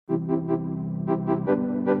And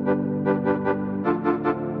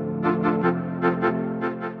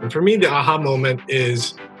for me, the aha moment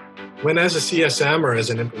is when, as a CSM or as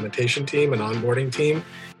an implementation team, an onboarding team,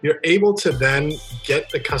 you're able to then get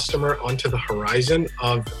the customer onto the horizon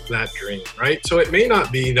of that dream, right? So it may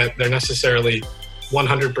not be that they're necessarily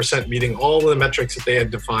 100% meeting all the metrics that they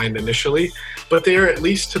had defined initially, but they are at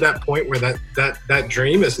least to that point where that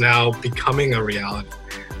dream is now becoming a reality.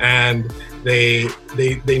 And they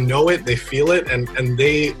know it, they feel it, and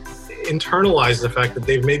they internalize the fact that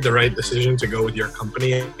they've made the right decision to go with your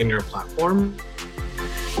company and your platform.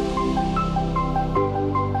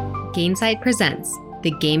 Gainsight presents the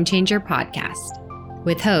Game Changer Podcast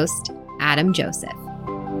with host Adam Joseph.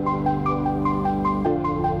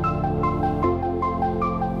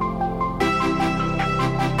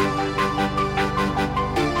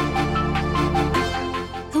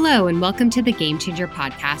 Hello and welcome to the Game Changer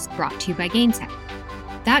Podcast brought to you by Gainsight.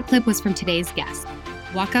 That clip was from today's guest,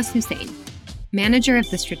 Waqas Hussain, manager of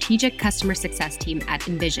the strategic customer success team at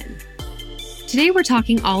Envision. Today we're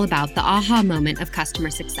talking all about the aha moment of customer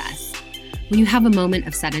success, when you have a moment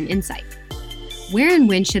of sudden insight. Where and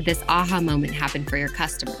when should this aha moment happen for your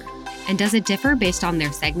customer? And does it differ based on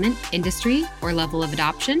their segment, industry, or level of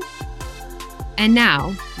adoption? And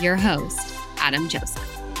now, your host, Adam Joseph.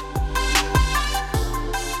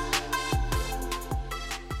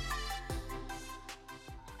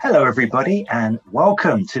 Hello, everybody, and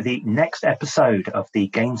welcome to the next episode of the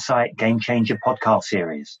Gainsight Game Changer podcast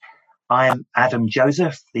series. I am Adam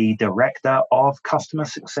Joseph, the Director of Customer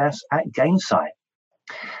Success at Gainsight.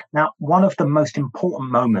 Now, one of the most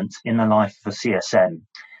important moments in the life of a CSM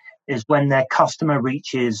is when their customer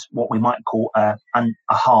reaches what we might call an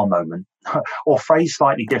aha moment, or phrased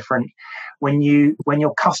slightly different, when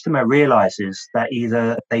your customer realizes that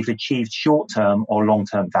either they've achieved short-term or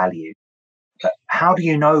long-term value. But how do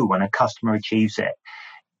you know when a customer achieves it?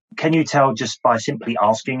 Can you tell just by simply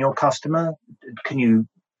asking your customer? Can you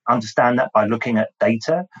understand that by looking at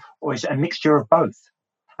data? Or is it a mixture of both?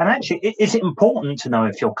 And actually, is it important to know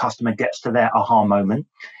if your customer gets to their aha moment,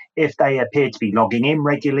 if they appear to be logging in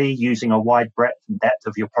regularly, using a wide breadth and depth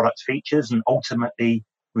of your product's features, and ultimately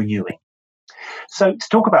renewing? So to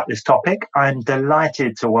talk about this topic, I'm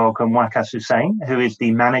delighted to welcome Waqas Hussain, who is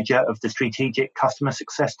the manager of the strategic customer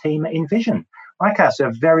success team at Envision. Waqas,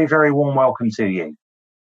 a very, very warm welcome to you.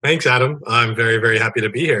 Thanks, Adam. I'm very, very happy to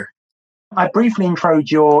be here. I briefly introed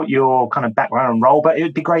your kind of background and role, but it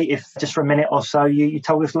would be great if just for a minute or so you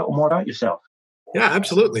told us a little more about yourself. Yeah,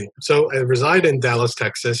 absolutely. So I reside in Dallas,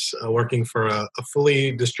 Texas, working for a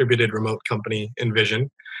fully distributed remote company, Envision.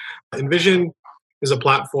 Envision is a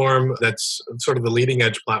platform that's sort of the leading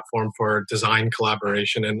edge platform for design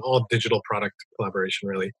collaboration and all digital product collaboration,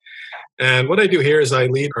 really. And what I do here is I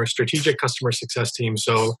lead our strategic customer success team.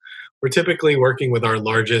 So we're typically working with our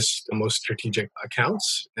largest, most strategic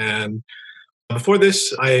accounts. And before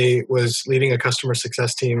this, I was leading a customer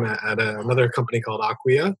success team at another company called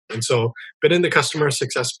Acquia. And so been in the customer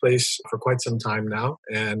success space for quite some time now.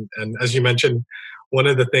 And as you mentioned, one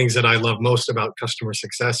of the things that I love most about customer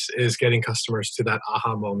success is getting customers to that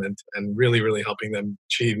aha moment and really, really helping them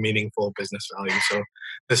achieve meaningful business value. So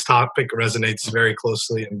this topic resonates very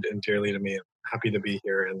closely and dearly to me. I'm happy to be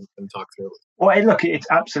here and talk through it. Well, look, it's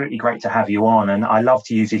absolutely great to have you on. And I love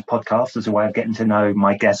to use these podcasts as a way of getting to know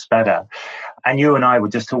my guests better. And you and I were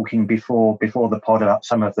just talking before the pod about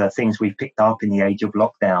some of the things we've picked up in the age of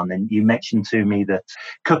lockdown. And you mentioned to me that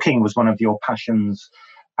cooking was one of your passions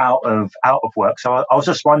out of work. So I was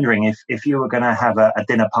just wondering if you were going to have a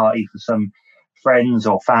dinner party for some friends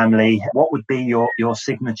or family, what would be your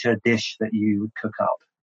signature dish that you would cook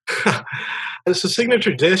up? It's a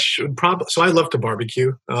signature dish. So I love to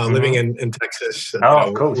barbecue. Living in Texas,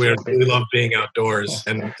 of course, we love being outdoors,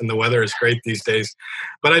 and the weather is great these days.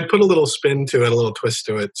 But I'd put a little spin to it, a little twist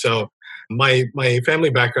to it. So my family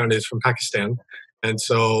background is from Pakistan. And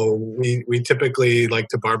so we typically like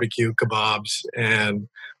to barbecue kebabs and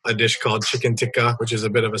a dish called chicken tikka, which is a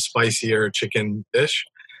bit of a spicier chicken dish,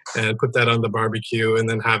 and put that on the barbecue and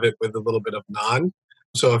then have it with a little bit of naan.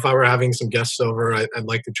 So if I were having some guests over, I'd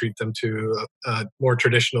like to treat them to a more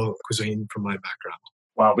traditional cuisine from my background.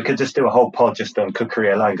 Wow, we could just do a whole pod just on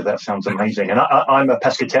cookery alone, because that sounds amazing. And I'm a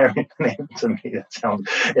pescatarian. To me,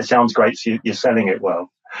 it sounds great. So you're selling it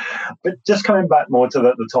well. But just coming back more to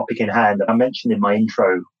the topic in hand, I mentioned in my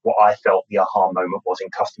intro what I felt the aha moment was in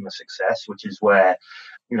customer success, which is where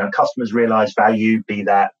customers realize value, be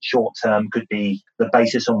that short term, could be the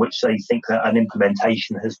basis on which they think that an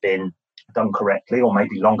implementation has been done correctly, or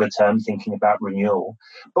maybe longer term, thinking about renewal.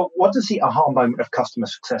 But what does the aha moment of customer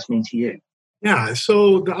success mean to you? Yeah.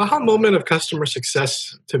 So the aha moment of customer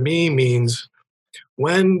success to me means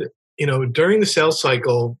when, during the sales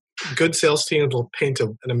cycle, good sales teams will paint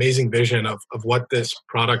an amazing vision of what this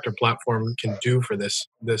product or platform can do for this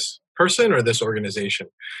person or this organization.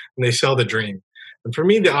 And they sell the dream. And for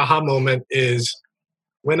me, the aha moment is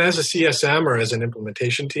when, as a CSM or as an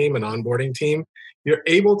implementation team, an onboarding team, you're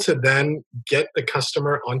able to then get the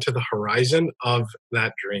customer onto the horizon of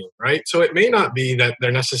that dream, right? So it may not be that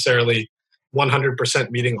they're necessarily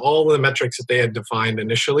 100% meeting all the metrics that they had defined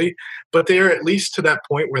initially, but they are at least to that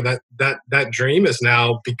point where that dream is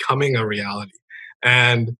now becoming a reality,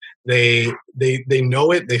 and they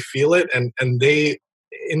know it, they feel it, and they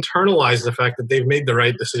internalize the fact that they've made the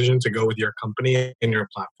right decision to go with your company and your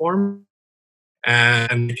platform,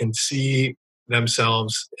 and they can see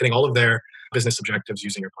themselves hitting all of their business objectives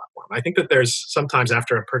using your platform. I think that there's sometimes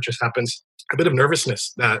after a purchase happens, a bit of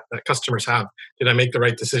nervousness that customers have. Did I make the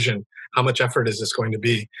right decision? How much effort is this going to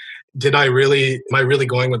be? Am I really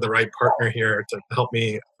going with the right partner here to help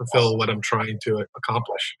me fulfill what I'm trying to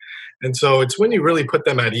accomplish? And so it's when you really put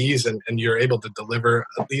them at ease and you're able to deliver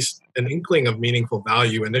at least an inkling of meaningful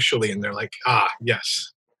value initially, and they're like,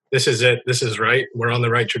 yes, this is it. This is right. We're on the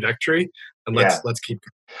right trajectory, and let's keep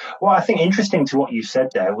going. Well, I think interesting to what you said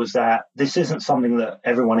there was that this isn't something that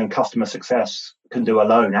everyone in customer success can do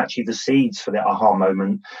alone. Actually, the seeds for the aha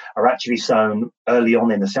moment are actually sown early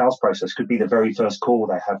on in the sales process. Could be the very first call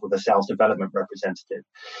they have with a sales development representative,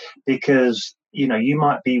 because you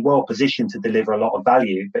might be well positioned to deliver a lot of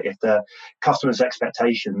value, but if the customer's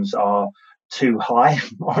expectations are too high,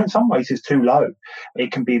 or in some ways is too low,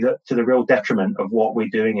 it can be to the real detriment of what we're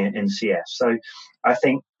doing in CS. So I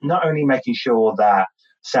think not only making sure that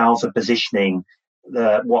sales are positioning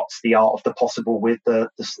what's the art of the possible with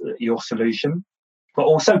your solution, but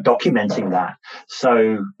also documenting that.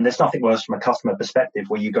 So there's nothing worse from a customer perspective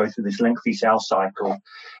where you go through this lengthy sales cycle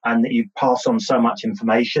and you pass on so much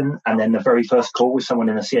information, and then the very first call with someone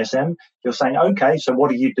in a CSM, you're saying, okay, so what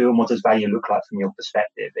do you do and what does value look like from your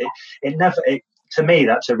perspective? To me,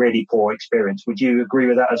 that's a really poor experience. Would you agree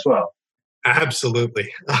with that as well?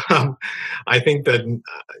 Absolutely. I think that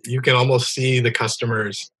you can almost see the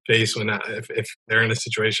customer's face if they're in a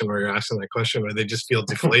situation where you're asking that question, where they just feel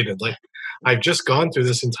deflated. Like, I've just gone through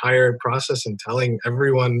this entire process and telling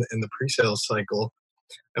everyone in the pre-sales cycle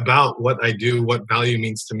about what I do, what value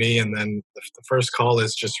means to me, and then the first call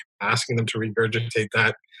is just asking them to regurgitate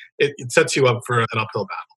that. It sets you up for an uphill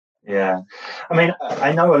battle. Yeah. I mean,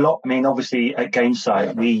 I know a lot. I mean, obviously at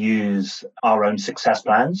Gainsight, we use our own success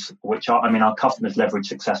plans, our customers leverage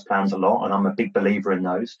success plans a lot, and I'm a big believer in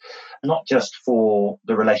those, not just for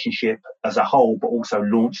the relationship as a whole, but also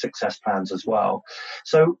launch success plans as well.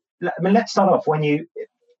 So, let's start off when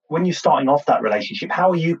you're starting off that relationship,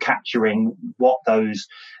 how are you capturing what those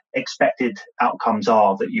expected outcomes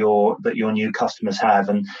are that your new customers have?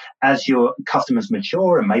 And as your customers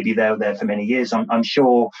mature, and maybe they're there for many years, I'm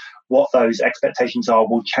sure what those expectations are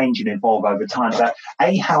will change and evolve over time. But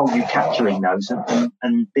A, how are you capturing those,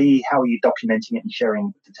 and B, how are you documenting it and sharing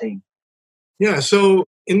with the team? Yeah, so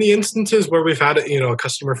in the instances where we've had a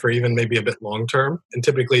customer for even maybe a bit long term, and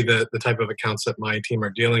typically the type of accounts that my team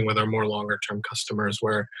are dealing with are more longer term customers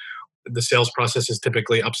where the sales process is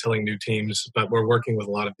typically upselling new teams, but we're working with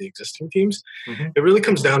a lot of the existing teams. Mm-hmm. It really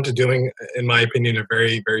comes down to doing, in my opinion, a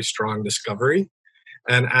very, very strong discovery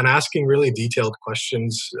and asking really detailed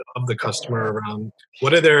questions of the customer around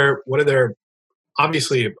what are their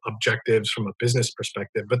obviously objectives from a business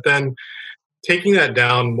perspective, but then taking that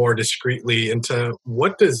down more discreetly into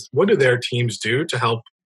what do their teams do to help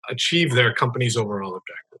achieve their company's overall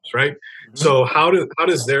objectives, right? Mm-hmm. So how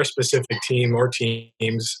does their specific team or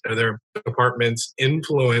teams or their departments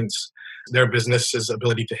influence their business's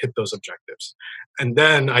ability to hit those objectives? And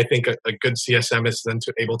then I think a good CSM is then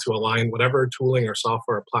able to align whatever tooling or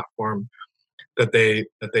software or platform that they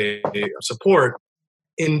support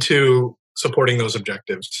into supporting those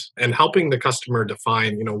objectives and helping the customer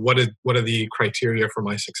define, what are the criteria for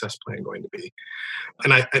my success plan going to be.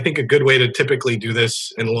 And I think a good way to typically do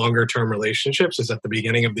this in longer term relationships is at the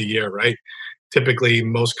beginning of the year, right? Typically,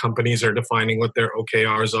 most companies are defining what their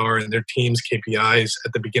OKRs are and their team's KPIs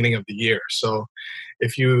at the beginning of the year. So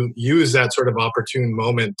if you use that sort of opportune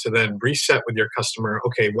moment to then reset with your customer,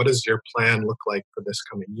 okay, what does your plan look like for this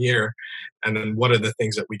coming year? And then what are the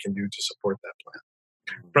things that we can do to support that plan?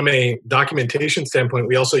 From a documentation standpoint,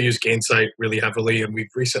 we also use Gainsight really heavily, and we've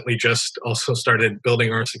recently just also started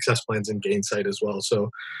building our success plans in Gainsight as well. So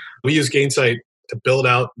we use Gainsight to build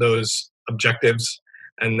out those objectives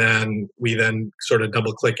And then we then sort of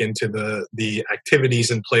double click into the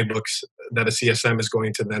activities and playbooks that a CSM is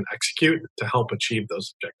going to then execute to help achieve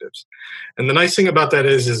those objectives. And the nice thing about that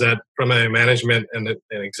is that from a management and an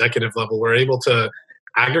executive level, we're able to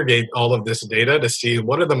aggregate all of this data to see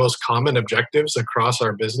what are the most common objectives across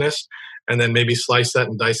our business, and then maybe slice that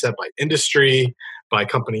and dice that by industry, by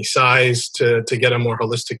company size, to get a more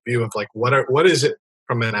holistic view of like what is it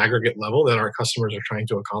from an aggregate level that our customers are trying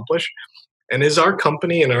to accomplish, and is our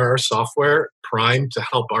company and our software primed to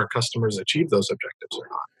help our customers achieve those objectives or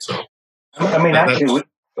not. So I mean, actually,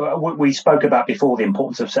 we spoke about before the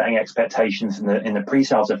importance of setting expectations in the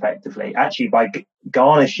pre-sales effectively. Actually, by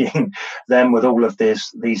garnishing them with all of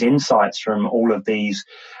these insights from all of these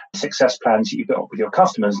success plans that you've got with your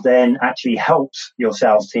customers, then actually helps your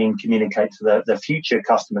sales team communicate to the future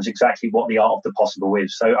customers exactly what the art of the possible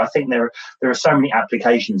is. So I think there are so many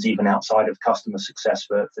applications even outside of customer success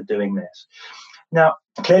for doing this. Now,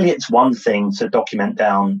 clearly it's one thing to document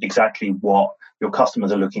down exactly what your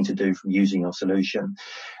customers are looking to do from using your solution.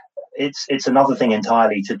 It's another thing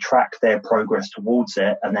entirely to track their progress towards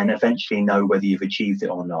it and then eventually know whether you've achieved it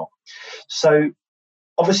or not. So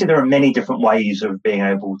obviously there are many different ways of being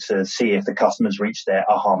able to see if the customer's reached their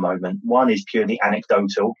aha moment. One is purely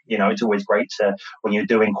anecdotal. It's always great to, when you're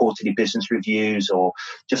doing quarterly business reviews or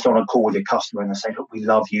just on a call with your customer and they say, look, we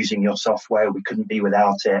love using your software. We couldn't be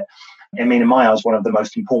without it. I mean, in my eyes, one of the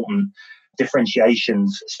most important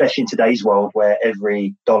differentiations, especially in today's world where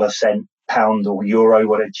every dollar, cent, pound or euro,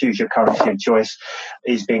 whatever, choose your currency of choice,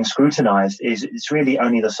 is being scrutinized, is it's really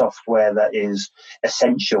only the software that is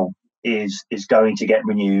essential is going to get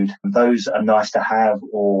renewed. Those are nice to have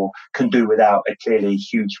or can do without are clearly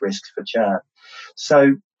huge risks for churn.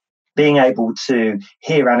 So being able to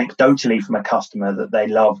hear anecdotally from a customer that they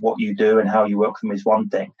love what you do and how you work with them is one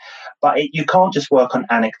thing. But you can't just work on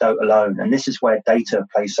anecdote alone. And this is where data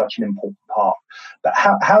plays such an important part. But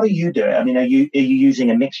how do you do it? I mean, are you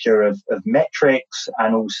using a mixture of metrics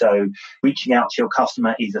and also reaching out to your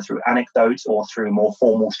customer either through anecdotes or through more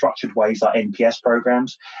formal structured ways like NPS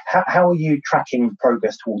programs? How are you tracking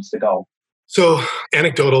progress towards the goal? So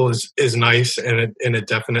anecdotal is nice and it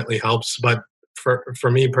definitely helps. But for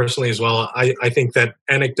me personally as well, I think that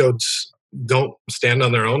anecdotes don't stand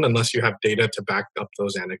on their own unless you have data to back up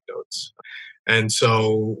those anecdotes. And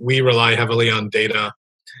so we rely heavily on data.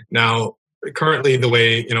 Now, currently the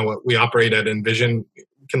way we operate at Envision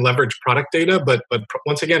can leverage product data, but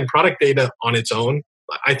once again, product data on its own,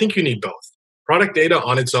 I think you need both. Product data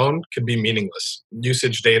on its own could be meaningless.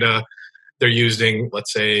 Usage data they're using,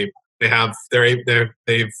 let's say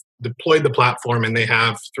they've deployed the platform and they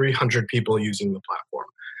have 300 people using the platform.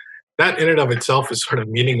 That in and of itself is sort of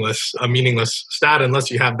a meaningless stat unless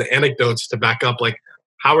you have the anecdotes to back up, like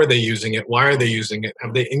how are they using it? Why are they using it?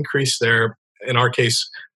 Have they increased their, in our case,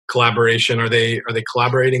 collaboration? Are they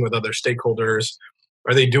collaborating with other stakeholders?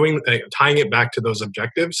 Are they tying it back to those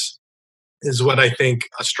objectives? Is what I think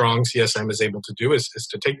a strong CSM is able to do is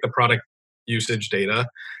to take the product usage data,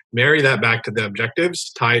 marry that back to the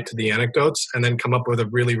objectives, tie it to the anecdotes, and then come up with a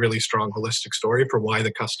really, really strong holistic story for why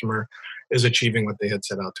the customer is achieving what they had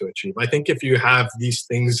set out to achieve. I think if you have these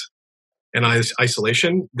things in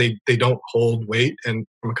isolation, they don't hold weight. And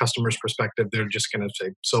from a customer's perspective, they're just going to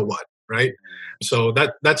say, so what, right? So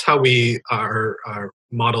that's how we are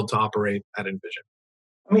modeled to operate at Envision.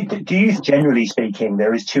 I mean, do you, generally speaking,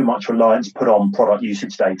 there is too much reliance put on product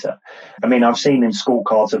usage data? I mean, I've seen in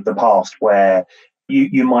scorecards of the past where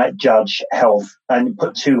you might judge health and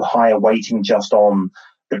put too high a weighting just on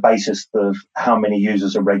the basis of how many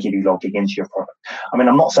users are regularly logging into your product. I mean,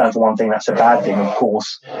 I'm not saying for one thing that's a bad thing. Of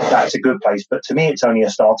course, that's a good place. But to me, it's only a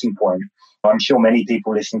starting point. I'm sure many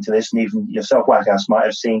people listening to this, and even yourself, Waghouse, might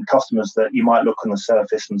have seen customers that you might look on the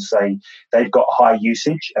surface and say they've got high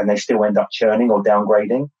usage and they still end up churning or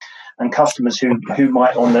downgrading. And customers who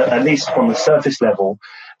might, at least on the surface level,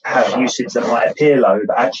 have usage that might appear low,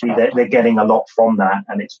 but actually they're getting a lot from that,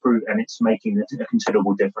 and it's making a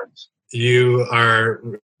considerable difference. You are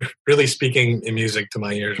really speaking in music to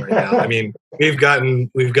my ears right now. I mean, we've gotten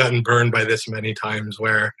burned by this many times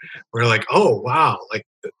where we're like, oh wow, like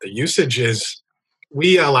the usage is.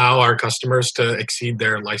 We allow our customers to exceed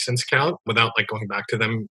their license count without like going back to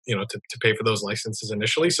them, to pay for those licenses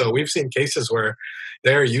initially. So we've seen cases where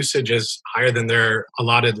their usage is higher than their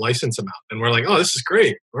allotted license amount. And we're like, oh, this is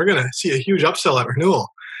great. We're going to see a huge upsell at renewal.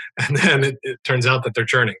 And then it turns out that they're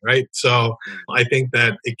churning, right? So I think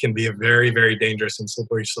that it can be a very, very dangerous and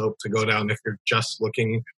slippery slope to go down if you're just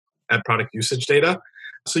looking at product usage data.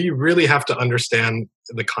 So you really have to understand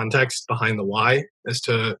the context behind the why as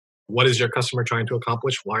to What is your customer trying to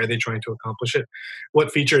accomplish? Why are they trying to accomplish it?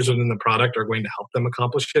 What features within the product are going to help them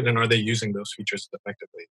accomplish it? And are they using those features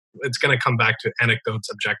effectively? It's going to come back to anecdotes,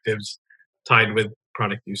 objectives tied with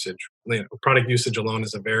product usage. Product usage alone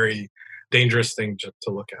is a very dangerous thing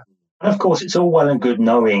to look at. And of course, it's all well and good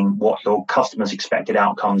knowing what your customers' expected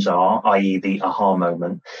outcomes are, i.e. the aha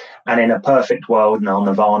moment. And in a perfect world, now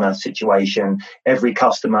Nirvana situation, every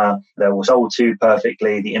customer that was sold to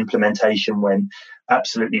perfectly, the implementation went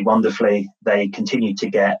absolutely wonderfully. They continue to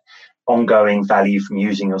get ongoing value from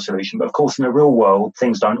using your solution. But of course, in the real world,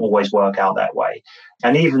 things don't always work out that way.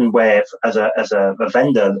 And even where, as a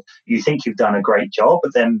vendor, you think you've done a great job,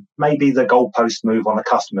 but then maybe the goalposts move on the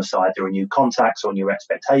customer side. There are new contacts or new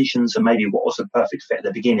expectations, and maybe what was a perfect fit at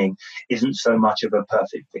the beginning isn't so much of a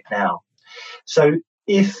perfect fit now. So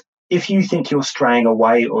if you think you're straying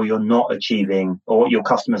away or you're not achieving, or your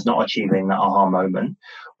customer's not achieving that aha moment,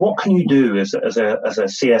 what can you do as a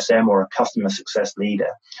CSM or a customer success leader?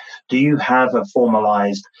 Do you have a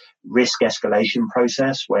formalized risk escalation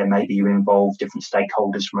process where maybe you involve different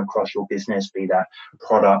stakeholders from across your business, be that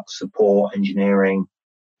product, support, engineering,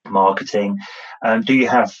 marketing? Do you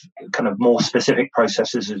have kind of more specific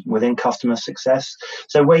processes within customer success?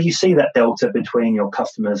 So where you see that delta between your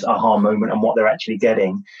customer's aha moment and what they're actually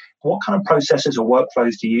getting, what kind of processes or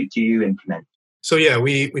workflows do you implement? So yeah,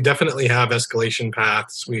 we definitely have escalation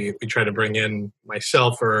paths. We try to bring in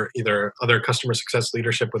myself or either other customer success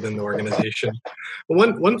leadership within the organization.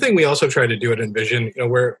 But one thing we also try to do at Envision,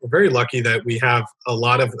 we're very lucky that we have a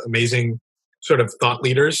lot of amazing sort of thought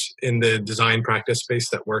leaders in the design practice space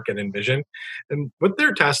that work at Envision. And what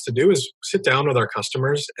they're tasked to do is sit down with our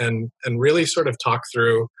customers and really sort of talk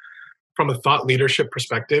through, from a thought leadership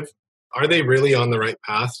perspective, are they really on the right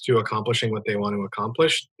path to accomplishing what they want to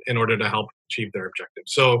accomplish in order to help achieve their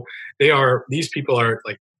objectives? So these people are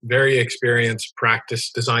like very experienced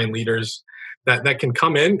practice design leaders that can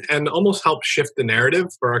come in and almost help shift the narrative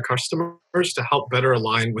for our customers to help better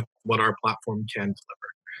align with what our platform can deliver.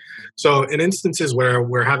 So in instances where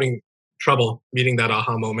we're having trouble meeting that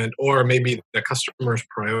aha moment, or maybe the customer's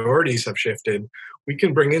priorities have shifted, we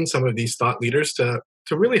can bring in some of these thought leaders to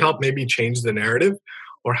really help maybe change the narrative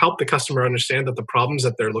or help the customer understand that the problems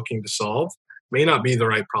that they're looking to solve may not be the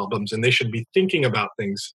right problems and they should be thinking about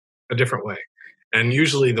things a different way. And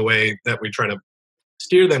usually the way that we try to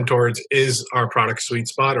steer them towards is our product sweet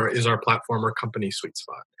spot or is our platform or company sweet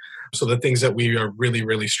spot. So the things that we are really,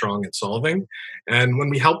 really strong at solving. And when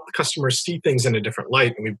we help customers see things in a different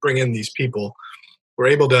light and we bring in these people, we're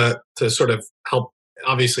able to sort of help.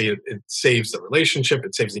 Obviously, it saves the relationship,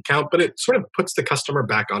 it saves the account, but it sort of puts the customer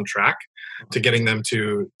back on track to getting them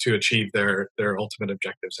to achieve their ultimate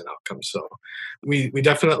objectives and outcomes. So we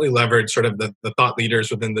definitely leverage sort of the thought leaders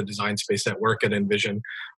within the design space that work at Envision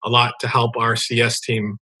a lot to help our CS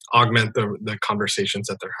team augment the conversations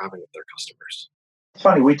that they're having with their customers.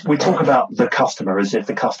 Funny, we talk about the customer as if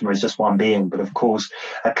the customer is just one being, but of course,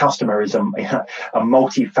 a customer is a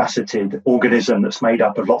multifaceted organism that's made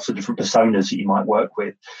up of lots of different personas that you might work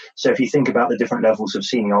with. So if you think about the different levels of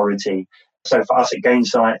seniority, so for us at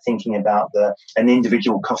Gainsight, thinking about an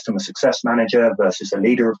individual customer success manager versus a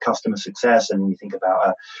leader of customer success, and you think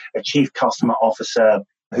about a chief customer officer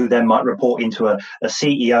who then might report into a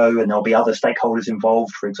CEO, and there'll be other stakeholders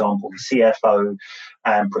involved, for example, the CFO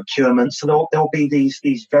and procurement. So there'll be these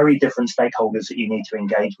very different stakeholders that you need to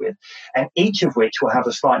engage with, and each of which will have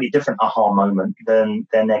a slightly different aha moment than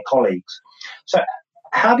their colleagues. So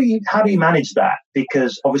how do you manage that?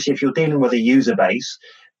 Because obviously, if you're dealing with a user base,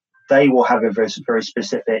 they will have a very, very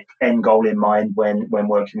specific end goal in mind when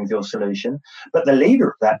working with your solution. But the leader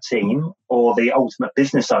of that team or the ultimate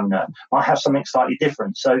business owner might have something slightly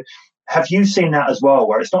different. So have you seen that as well,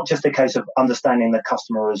 where it's not just a case of understanding the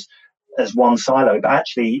customer as one silo, but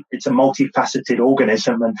actually it's a multifaceted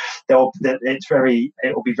organism, and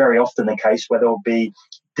it will be very often the case where there will be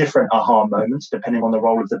different aha moments depending on the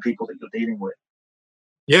role of the people that you're dealing with?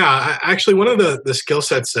 Yeah, actually, one of the skill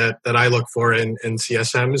sets that I look for in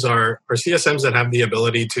CSMs are CSMs that have the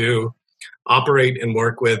ability to operate and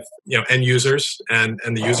work with end users and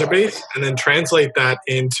the user base, and then translate that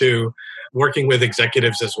into working with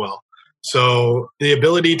executives as well. So the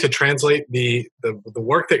ability to translate the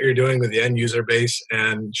work that you're doing with the end user base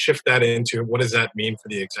and shift that into what does that mean for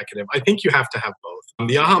the executive. I think you have to have both.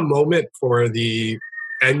 The aha moment for the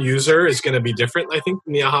end user is going to be different, I think,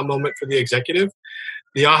 than the aha moment for the executive.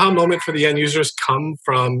 The aha moment for the end users come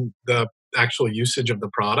from the actual usage of the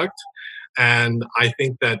product. And I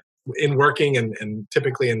think that in working and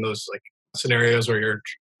typically in those like scenarios where you're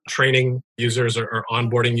training users or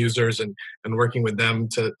onboarding users and working with them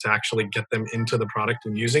to actually get them into the product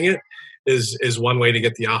and using it is one way to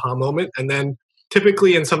get the aha moment. And then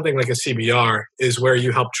typically in something like a CBR is where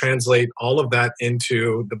you help translate all of that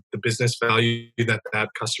into the business value that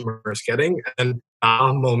customer is getting. And the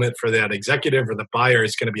aha moment for that executive or the buyer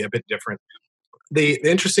is going to be a bit different. The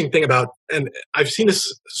interesting thing about, and I've seen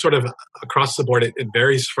this sort of across the board, it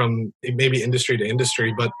varies from maybe industry to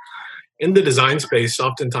industry, but in the design space,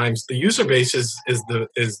 oftentimes the user base is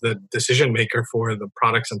the decision maker for the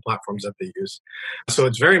products and platforms that they use. So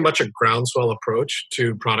it's very much a groundswell approach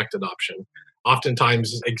to product adoption.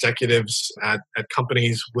 Oftentimes, executives at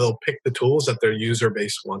companies will pick the tools that their user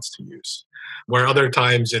base wants to use. Where other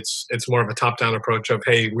times it's more of a top-down approach of,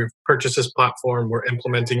 hey, we've purchased this platform, we're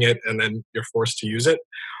implementing it, and then you're forced to use it.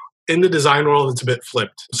 In the design world, it's a bit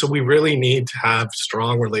flipped. So we really need to have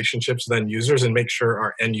strong relationships with end users and make sure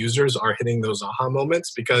our end users are hitting those aha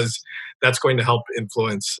moments, because that's going to help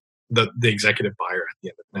influence the executive buyer at the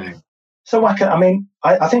end of the day. So, Waka,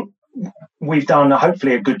 I think we've done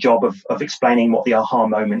hopefully a good job of explaining what the aha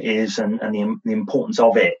moment is and the importance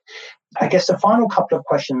of it. I guess the final couple of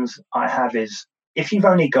questions I have is, if you've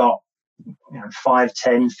only got 5,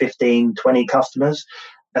 10, 15, 20 customers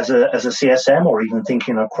as a CSM, or even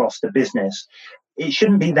thinking across the business, it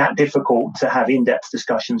shouldn't be that difficult to have in-depth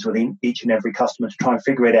discussions with each and every customer to try and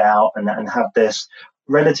figure it out and have this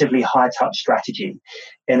relatively high-touch strategy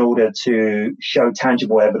in order to show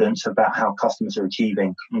tangible evidence about how customers are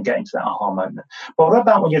achieving and getting to that aha moment. But what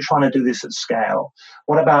about when you're trying to do this at scale?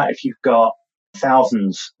 What about if you've got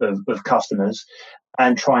thousands of customers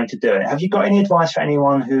and trying to do it? Have you got any advice for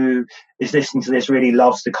anyone who is listening to this, really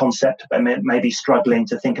loves the concept, but maybe struggling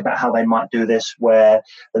to think about how they might do this, where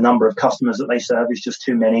the number of customers that they serve is just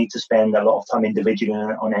too many to spend a lot of time individually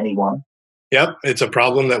on any one? Yep, it's a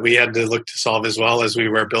problem that we had to look to solve as well as we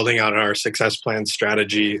were building out our success plan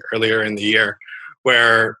strategy earlier in the year,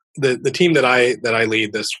 where the team that I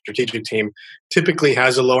lead, the strategic team, typically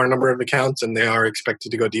has a lower number of accounts and they are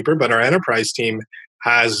expected to go deeper, but our enterprise team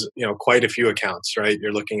has quite a few accounts, right?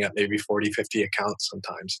 You're looking at maybe 40, 50 accounts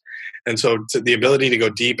sometimes. And so the ability to go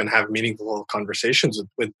deep and have meaningful conversations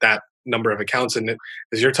with that number of accounts, and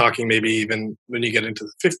as you're talking, maybe even when you get into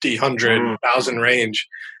the 50, 100, 1,000 range,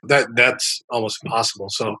 that's almost impossible.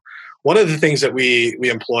 So one of the things that we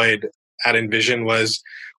employed at Envision was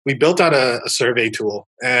we built out a survey tool,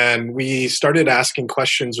 and we started asking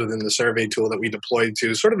questions within the survey tool that we deployed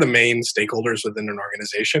to sort of the main stakeholders within an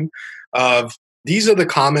organization of, these are the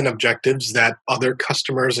common objectives that other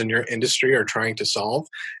customers in your industry are trying to solve,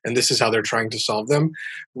 and this is how they're trying to solve them.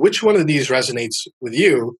 Which one of these resonates with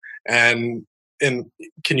you? And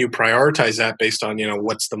can you prioritize that based on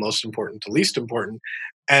what's the most important to least important?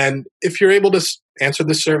 And if you're able to answer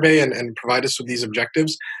this survey and provide us with these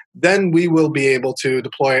objectives, then we will be able to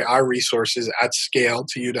deploy our resources at scale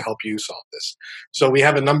to you to help you solve this. So we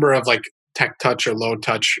have a number of tech touch or low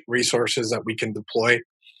touch resources that we can deploy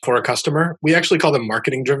for a customer. We actually call them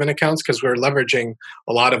marketing driven accounts because we're leveraging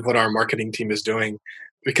a lot of what our marketing team is doing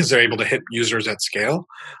because they're able to hit users at scale.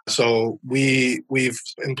 So we've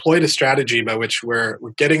employed a strategy by which we're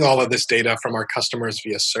getting all of this data from our customers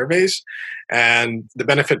via surveys. And the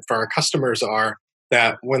benefit for our customers are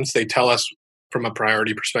that once they tell us from a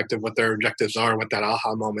priority perspective what their objectives are, what that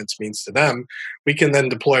aha moments means to them, we can then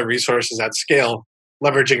deploy resources at scale,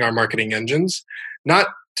 leveraging our marketing engines, not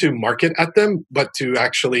to market at them, but to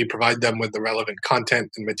actually provide them with the relevant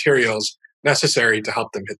content and materials necessary to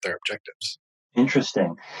help them hit their objectives.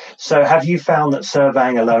 Interesting. So have you found that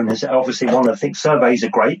surveying alone is obviously one of the things? Surveys are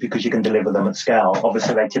great because you can deliver them at scale.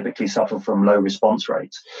 Obviously, they typically suffer from low response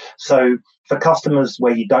rates. So for customers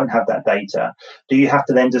where you don't have that data, do you have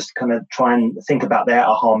to then just kind of try and think about their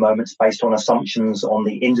aha moments based on assumptions on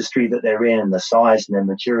the industry that they're in and the size and their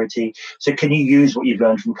maturity? So can you use what you've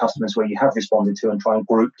learned from customers where you have responded to and try and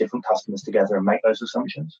group different customers together and make those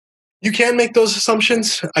assumptions? You can make those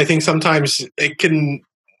assumptions. I think sometimes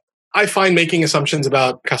I find making assumptions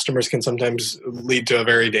about customers can sometimes lead to a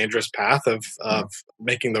very dangerous path of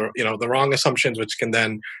making the wrong assumptions, which can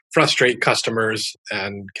then frustrate customers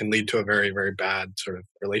and can lead to a very, very bad sort of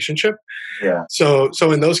relationship. Yeah. So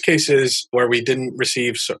in those cases where we didn't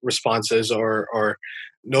receive responses or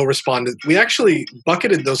no responded, we actually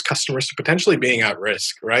bucketed those customers to potentially being at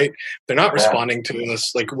risk, right? They're not responding to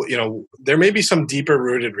us. There may be some deeper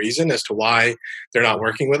rooted reason as to why they're not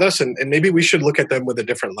working with us. And maybe we should look at them with a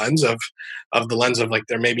different lens of the lens of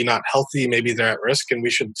they're maybe not healthy, maybe they're at risk. And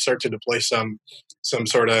we should start to deploy some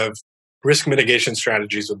sort of risk mitigation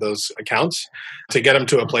strategies with those accounts to get them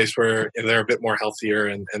to a place where they're a bit more healthier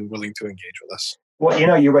and willing to engage with us.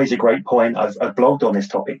 Well, you raise a great point. I've blogged on this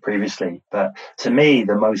topic previously, but to me,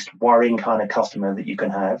 the most worrying kind of customer that you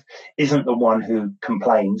can have isn't the one who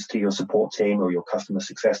complains to your support team or your customer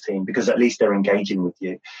success team, because at least they're engaging with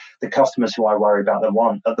you. The customers who I worry about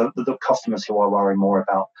the customers who I worry more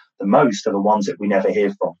about the most are the ones that we never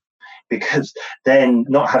hear from. Because then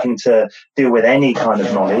not having to deal with any kind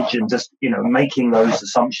of knowledge and just, making those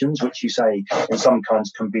assumptions, which you say in some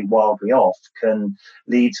kinds can be wildly off, can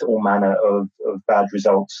lead to all manner of bad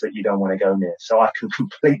results that you don't want to go near. So I can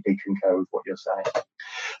completely concur with what you're saying.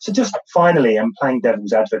 So just finally, I'm playing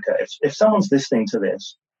devil's advocate. If someone's listening to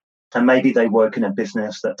this, and maybe they work in a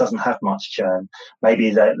business that doesn't have much churn. Maybe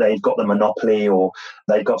they've got the monopoly, or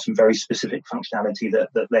they've got some very specific functionality that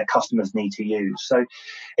their customers need to use. So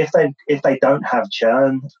if they don't have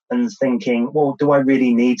churn and thinking, well, do I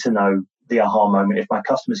really need to know the aha moment if my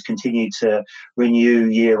customers continue to renew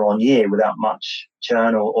year on year without much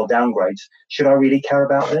churn or downgrades? Should I really care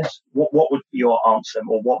about this? What would your answer,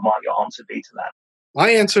 or what might your answer be to that?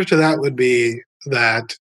 My answer to that would be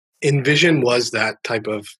that Envision was that type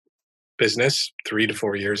of business 3 to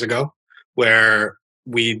 4 years ago, where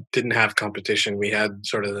we didn't have competition. We had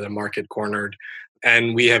sort of the market cornered,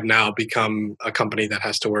 and we have now become a company that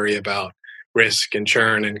has to worry about risk and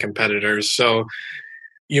churn and competitors. So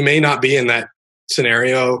you may not be in that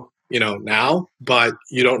scenario, now, but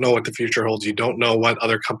you don't know what the future holds. You don't know what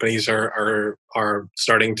other companies are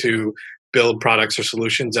starting to build products or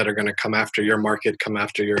solutions that are going to come after your market, come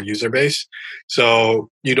after your user base. So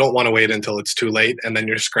you don't want to wait until it's too late and then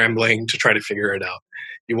you're scrambling to try to figure it out.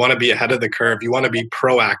 You want to be ahead of the curve. You want to be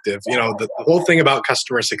proactive. The whole thing about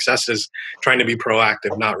customer success is trying to be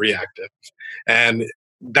proactive, not reactive. And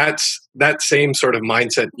that's that same sort of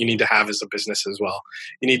mindset you need to have as a business as well.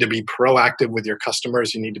 You need to be proactive with your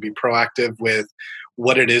customers. You need to be proactive with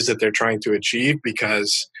what it is that they're trying to achieve,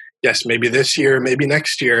 because yes, maybe this year, maybe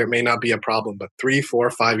next year, it may not be a problem, but 3,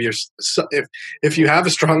 4, 5 years, so if you have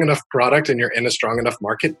a strong enough product and you're in a strong enough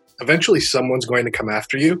market, eventually someone's going to come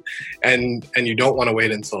after you, and you don't want to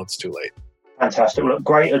wait until it's too late. Fantastic. Look,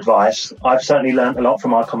 great advice. I've certainly learned a lot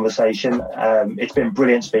from our conversation. It's been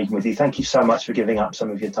brilliant speaking with you. Thank you so much for giving up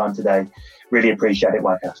some of your time today. Really appreciate it,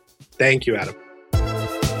 Wakas. Thank you, Adam.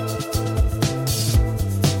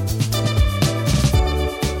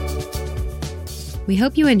 We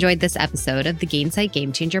hope you enjoyed this episode of the Gainsight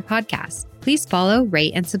Game Changer podcast. Please follow,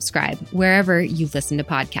 rate, and subscribe wherever you listen to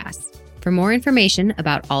podcasts. For more information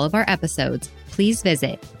about all of our episodes, please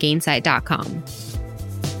visit Gainsight.com.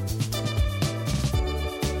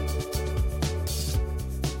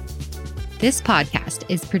 This podcast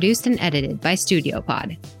is produced and edited by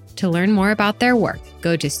StudioPod. To learn more about their work,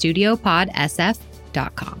 go to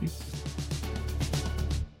studiopodsf.com.